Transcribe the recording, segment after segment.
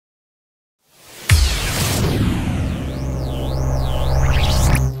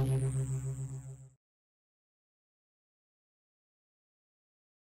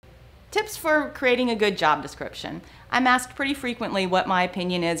Tips for creating a good job description. I'm asked pretty frequently what my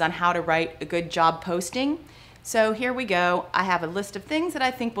opinion is on how to write a good job posting. So here we go. I have a list of things that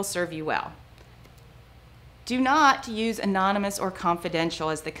I think will serve you well. Do not use anonymous or confidential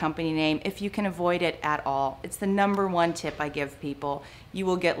as the company name if you can avoid it at all. It's the #1 tip I give people. You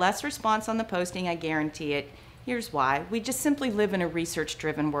will get less response on the posting, I guarantee it. Here's why. We just simply live in a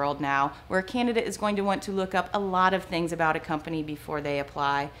research-driven world now, where a candidate is going to want to look up a lot of things about a company before they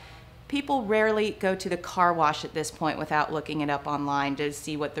apply. People rarely go to the car wash at this point without looking it up online to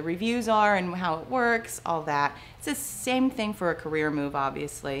see what the reviews are and how it works, all that. It's the same thing for a career move,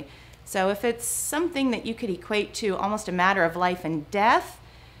 obviously. So if it's something that you could equate to almost a matter of life and death,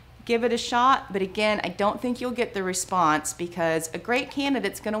 give it a shot. But again, I don't think you'll get the response because a great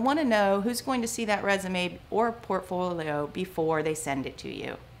candidate's going to want to know who's going to see that resume or portfolio before they send it to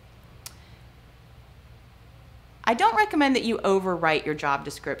you. I don't recommend that you overwrite your job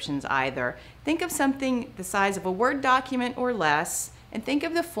descriptions either. Think of something the size of a Word document or less, and think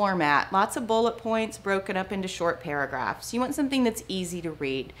of the format. Lots of bullet points broken up into short paragraphs. You want something that's easy to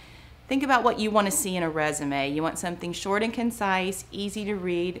read. Think about what you want to see in a resume. You want something short and concise, easy to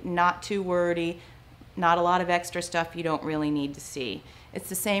read, not too wordy, not a lot of extra stuff you don't really need to see. It's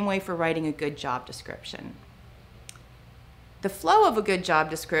the same way for writing a good job description. The flow of a good job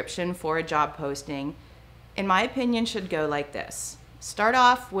description for a job posting, in my opinion, should go like this. Start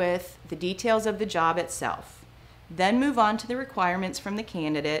off with the details of the job itself, then move on to the requirements from the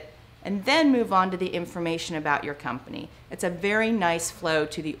candidate, and then move on to the information about your company. It's a very nice flow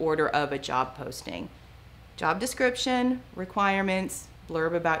to the order of a job posting. Job description, requirements,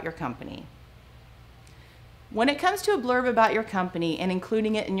 blurb about your company. When it comes to a blurb about your company and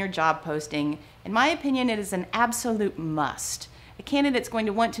including it in your job posting, in my opinion, it is an absolute must. A candidate's going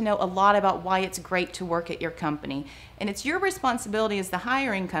to want to know a lot about why it's great to work at your company. And it's your responsibility as the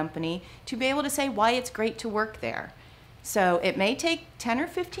hiring company to be able to say why it's great to work there. So it may take 10 or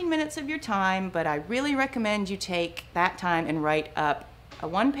 15 minutes of your time, but I really recommend you take that time and write up a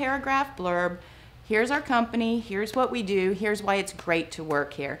 1-paragraph blurb. Here's our company, here's what we do, here's why it's great to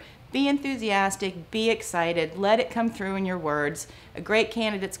work here. Be enthusiastic, be excited, let it come through in your words. A great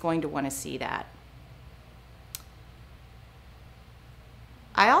candidate's going to want to see that.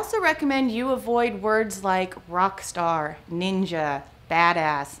 I also recommend you avoid words like rock star, ninja,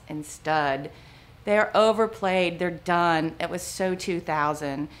 badass, and stud. They are overplayed, they're done. It was so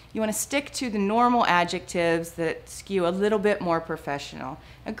 2000. You want to stick to the normal adjectives that skew a little bit more professional.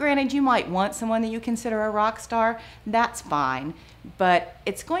 Now granted, you might want someone that you consider a rock star, that's fine. But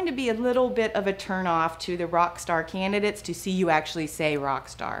it's going to be a little bit of a turnoff to the rock star candidates to see you actually say rock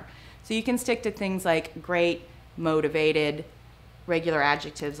star. So you can stick to things like great, motivated, regular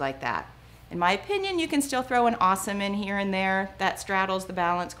adjectives like that. In my opinion, you can still throw an awesome in here and there. That straddles the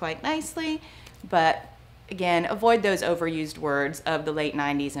balance quite nicely. But again, avoid those overused words of the late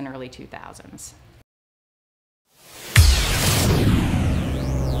 90s and early 2000s.